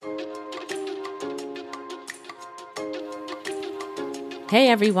Hey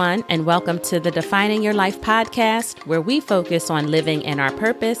everyone, and welcome to the Defining Your Life podcast, where we focus on living in our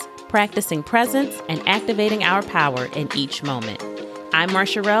purpose, practicing presence, and activating our power in each moment. I'm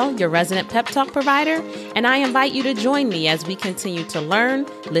Marsha Rell, your resident pep talk provider, and I invite you to join me as we continue to learn,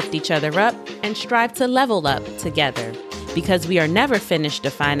 lift each other up, and strive to level up together. Because we are never finished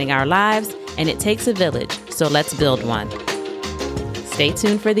defining our lives, and it takes a village, so let's build one. Stay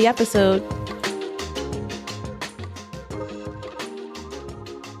tuned for the episode.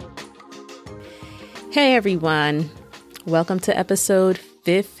 Hey everyone, welcome to episode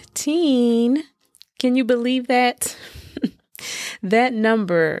 15. Can you believe that? That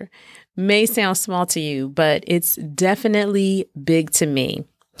number may sound small to you, but it's definitely big to me.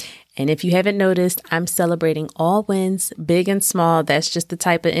 And if you haven't noticed, I'm celebrating all wins, big and small. That's just the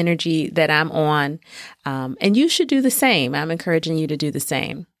type of energy that I'm on. And you should do the same. I'm encouraging you to do the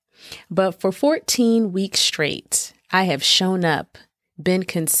same. But for 14 weeks straight, I have shown up, been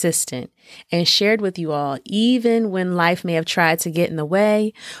consistent, and shared with you all, even when life may have tried to get in the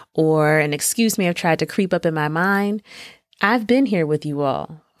way or an excuse may have tried to creep up in my mind. I've been here with you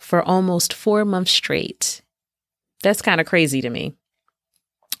all for almost 4 months straight. That's kind of crazy to me.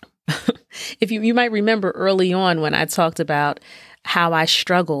 If you might remember early on when I talked about how I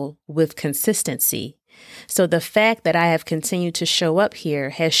struggle with consistency. So the fact that I have continued to show up here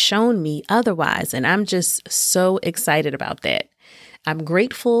has shown me otherwise, and I'm just so excited about that. I'm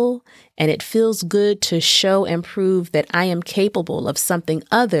grateful, and it feels good to show and prove that I am capable of something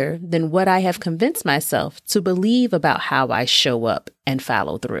other than what I have convinced myself to believe about how I show up and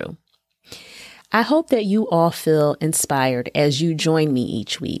follow through. I hope that you all feel inspired as you join me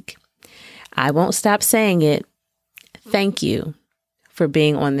each week. I won't stop saying it. Thank you for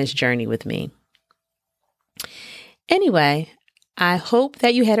being on this journey with me. Anyway, I hope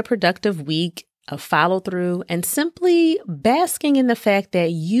that you had a productive week of follow through and simply basking in the fact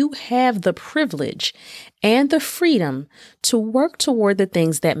that you have the privilege and the freedom to work toward the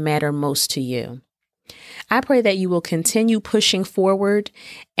things that matter most to you. I pray that you will continue pushing forward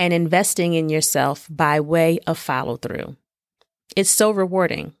and investing in yourself by way of follow through. It's so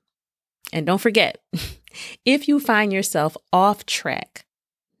rewarding. And don't forget, if you find yourself off track,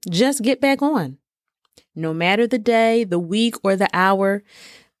 just get back on. No matter the day, the week, or the hour,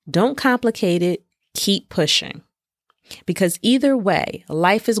 don't complicate it. Keep pushing. Because either way,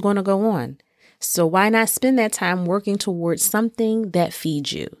 life is going to go on. So why not spend that time working towards something that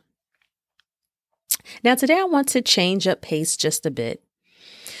feeds you? Now, today I want to change up pace just a bit.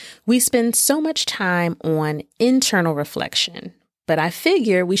 We spend so much time on internal reflection, but I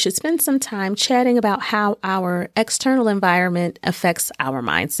figure we should spend some time chatting about how our external environment affects our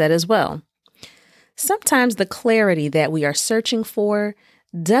mindset as well. Sometimes the clarity that we are searching for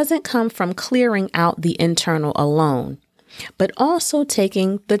doesn't come from clearing out the internal alone, but also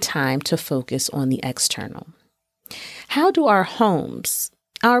taking the time to focus on the external. How do our homes,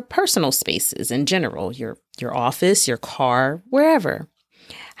 our personal spaces in general, your office, your car, wherever,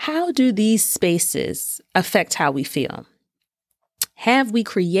 how do these spaces affect how we feel? Have we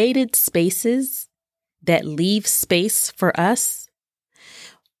created spaces that leave space for us?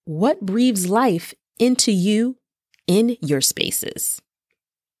 What breathes life into you in your spaces?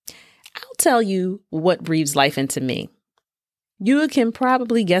 I'll tell you what breathes life into me. You can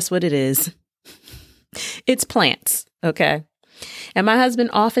probably guess what it is. It's plants, okay? And my husband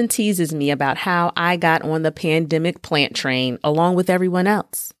often teases me about how I got on the pandemic plant train along with everyone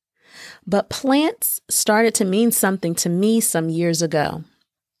else. But plants started to mean something to me some years ago.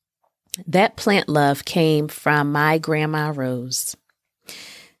 That plant love came from my grandma Rose.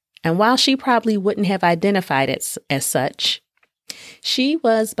 And while she probably wouldn't have identified it as such, she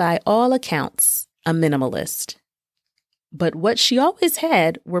was by all accounts a minimalist. But what she always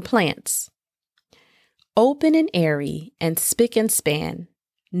had were plants. Open and airy and spick and span.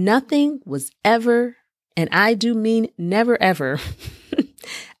 Nothing was ever, and I do mean never ever,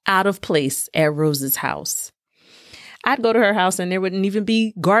 out of place at Rose's house. I'd go to her house and there wouldn't even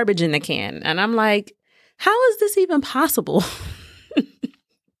be garbage in the can. And I'm like, how is this even possible?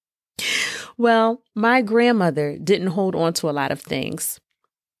 Well, my grandmother didn't hold on to a lot of things,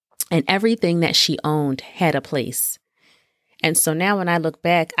 and everything that she owned had a place. And so now when I look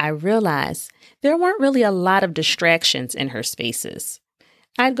back, I realize there weren't really a lot of distractions in her spaces.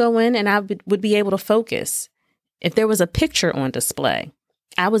 I'd go in and I would be able to focus. If there was a picture on display,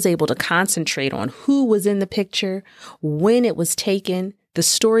 I was able to concentrate on who was in the picture, when it was taken, the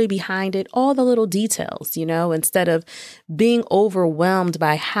story behind it, all the little details, instead of being overwhelmed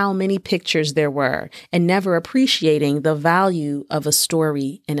by how many pictures there were and never appreciating the value of a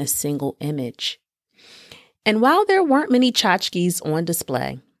story in a single image. And while there weren't many tchotchkes on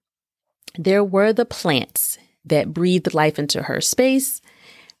display, there were the plants that breathed life into her space,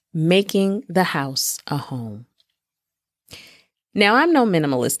 making the house a home. Now, I'm no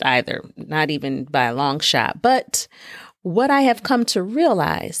minimalist either, not even by a long shot, but what I have come to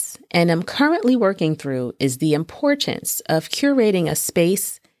realize and am currently working through is the importance of curating a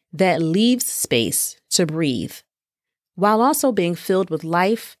space that leaves space to breathe, while also being filled with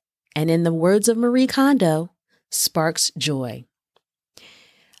life and, in the words of Marie Kondo, sparks joy.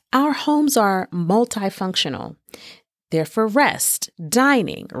 Our homes are multifunctional. They're for rest,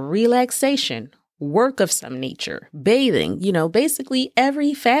 dining, relaxation, work of some nature, bathing, basically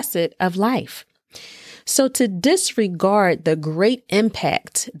every facet of life. So to disregard the great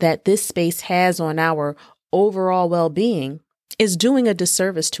impact that this space has on our overall well-being is doing a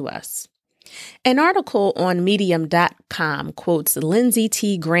disservice to us. An article on Medium.com quotes Lindsay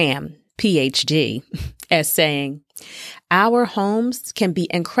T. Graham, PhD, as saying, "Our homes can be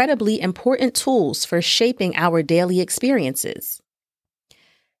incredibly important tools for shaping our daily experiences."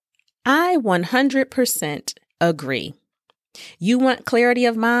 I 100% agree. You want clarity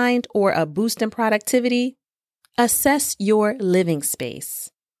of mind or a boost in productivity? Assess your living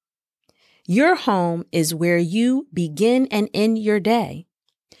space. Your home is where you begin and end your day.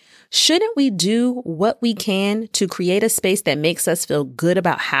 Shouldn't we do what we can to create a space that makes us feel good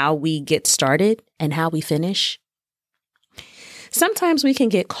about how we get started and how we finish? Sometimes we can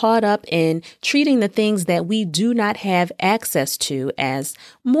get caught up in treating the things that we do not have access to as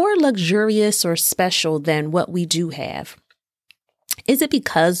more luxurious or special than what we do have. Is it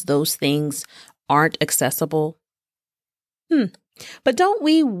because those things aren't accessible? But don't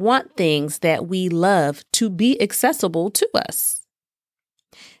we want things that we love to be accessible to us?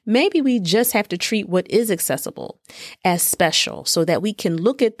 Maybe we just have to treat what is accessible as special so that we can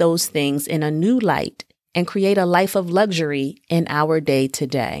look at those things in a new light and create a life of luxury in our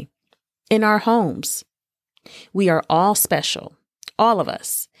day-to-day, in our homes. We are all special, all of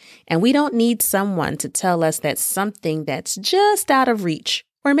us, and we don't need someone to tell us that something that's just out of reach,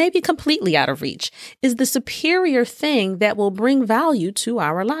 or maybe completely out of reach, is the superior thing that will bring value to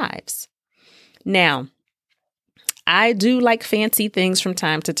our lives. Now, I do like fancy things from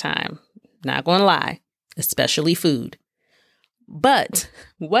time to time, not going to lie, especially food. But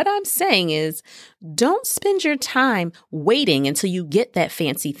what I'm saying is, don't spend your time waiting until you get that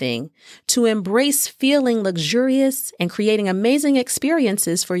fancy thing to embrace feeling luxurious and creating amazing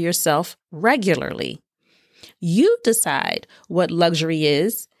experiences for yourself regularly. You decide what luxury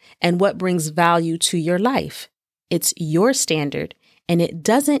is and what brings value to your life. It's your standard, and it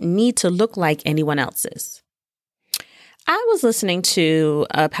doesn't need to look like anyone else's. I was listening to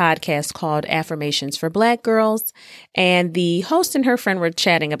a podcast called Affirmations for Black Girls, and the host and her friend were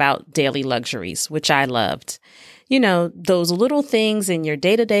chatting about daily luxuries, which I loved. You know, those little things in your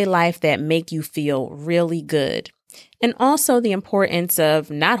day-to-day life that make you feel really good. And also the importance of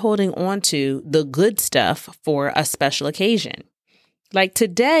not holding on to the good stuff for a special occasion. Like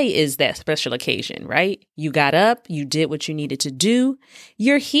today is that special occasion, right? You got up, you did what you needed to do,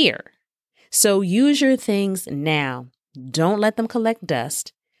 you're here. So use your things now. Don't let them collect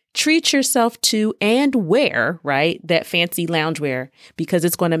dust. Treat yourself to and wear, right, that fancy loungewear because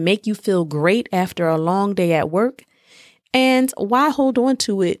it's going to make you feel great after a long day at work. And why hold on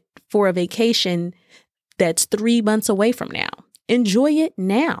to it for a vacation that's 3 months away from now? Enjoy it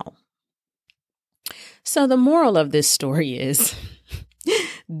now. So the moral of this story is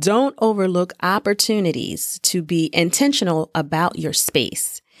don't overlook opportunities to be intentional about your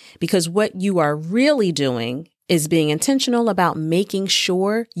space, because what you are really doing is being intentional about making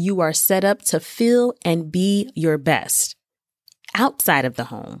sure you are set up to feel and be your best outside of the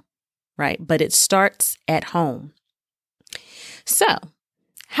home, right? But it starts at home. So,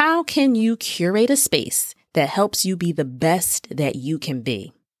 how can you curate a space that helps you be the best that you can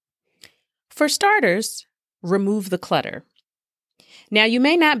be? For starters, remove the clutter. Now, you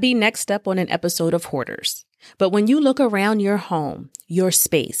may not be next up on an episode of Hoarders, but when you look around your home, your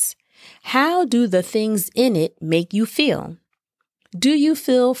space, how do the things in it make you feel? Do you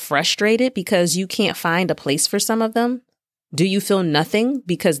feel frustrated because you can't find a place for some of them? Do you feel nothing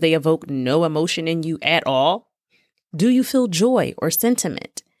because they evoke no emotion in you at all? Do you feel joy or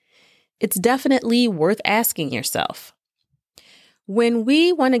sentiment? It's definitely worth asking yourself. When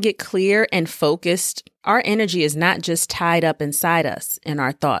we want to get clear and focused, our energy is not just tied up inside us in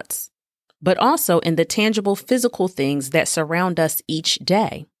our thoughts, but also in the tangible physical things that surround us each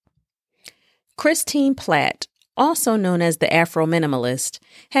day. Christine Platt, also known as the Afro-Minimalist,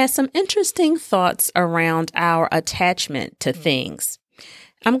 has some interesting thoughts around our attachment to things.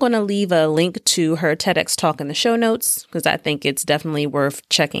 I'm going to leave a link to her TEDx talk in the show notes because I think it's definitely worth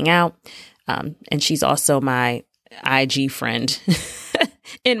checking out. And she's also my IG friend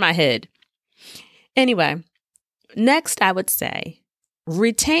in my head. Anyway, next I would say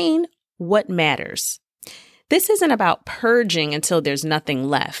retain what matters. This isn't about purging until there's nothing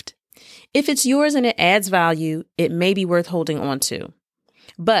left. If it's yours and it adds value, it may be worth holding on to.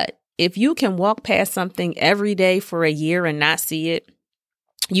 But if you can walk past something every day for a year and not see it,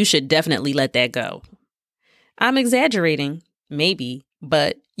 you should definitely let that go. I'm exaggerating, maybe,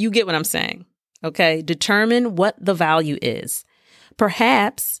 but you get what I'm saying. Okay, determine what the value is.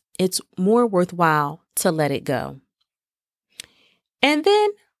 Perhaps it's more worthwhile to let it go. And then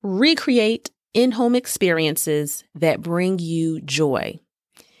recreate in-home experiences that bring you joy.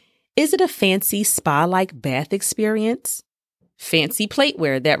 Is it a fancy spa-like bath experience? Fancy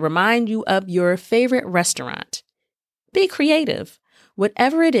plateware that remind you of your favorite restaurant? Be creative.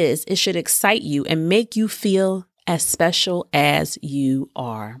 Whatever it is, it should excite you and make you feel as special as you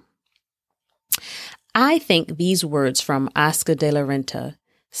are. I think these words from Oscar de la Renta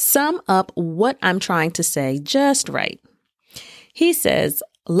sum up what I'm trying to say just right. He says,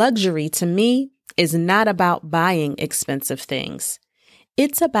 luxury to me is not about buying expensive things.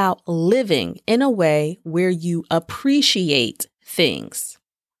 It's about living in a way where you appreciate things.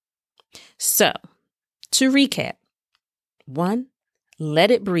 So, to recap, 1,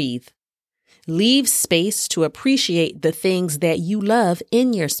 let it breathe. Leave space to appreciate the things that you love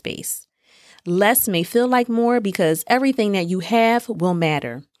in your space. Less may feel like more because everything that you have will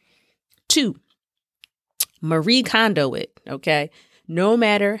matter. 2, Marie Kondo it, okay? No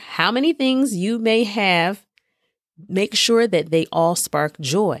matter how many things you may have, make sure that they all spark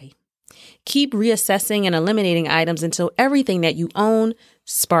joy. Keep reassessing and eliminating items until everything that you own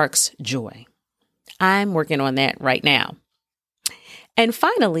sparks joy. I'm working on that right now. And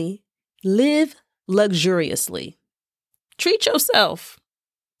finally, live luxuriously. Treat yourself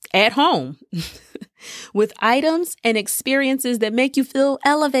at home with items and experiences that make you feel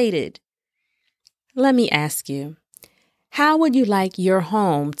elevated. Let me ask you, how would you like your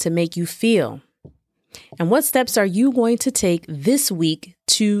home to make you feel? And what steps are you going to take this week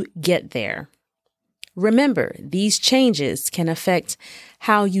to get there? Remember, these changes can affect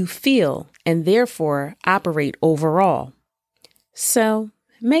how you feel and therefore operate overall. So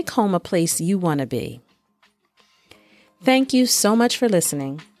make home a place you want to be. Thank you so much for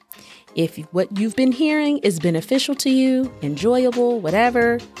listening. If what you've been hearing is beneficial to you, enjoyable,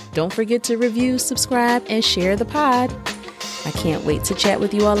 whatever, don't forget to review, subscribe, and share the pod. I can't wait to chat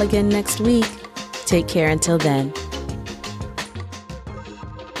with you all again next week. Take care until then.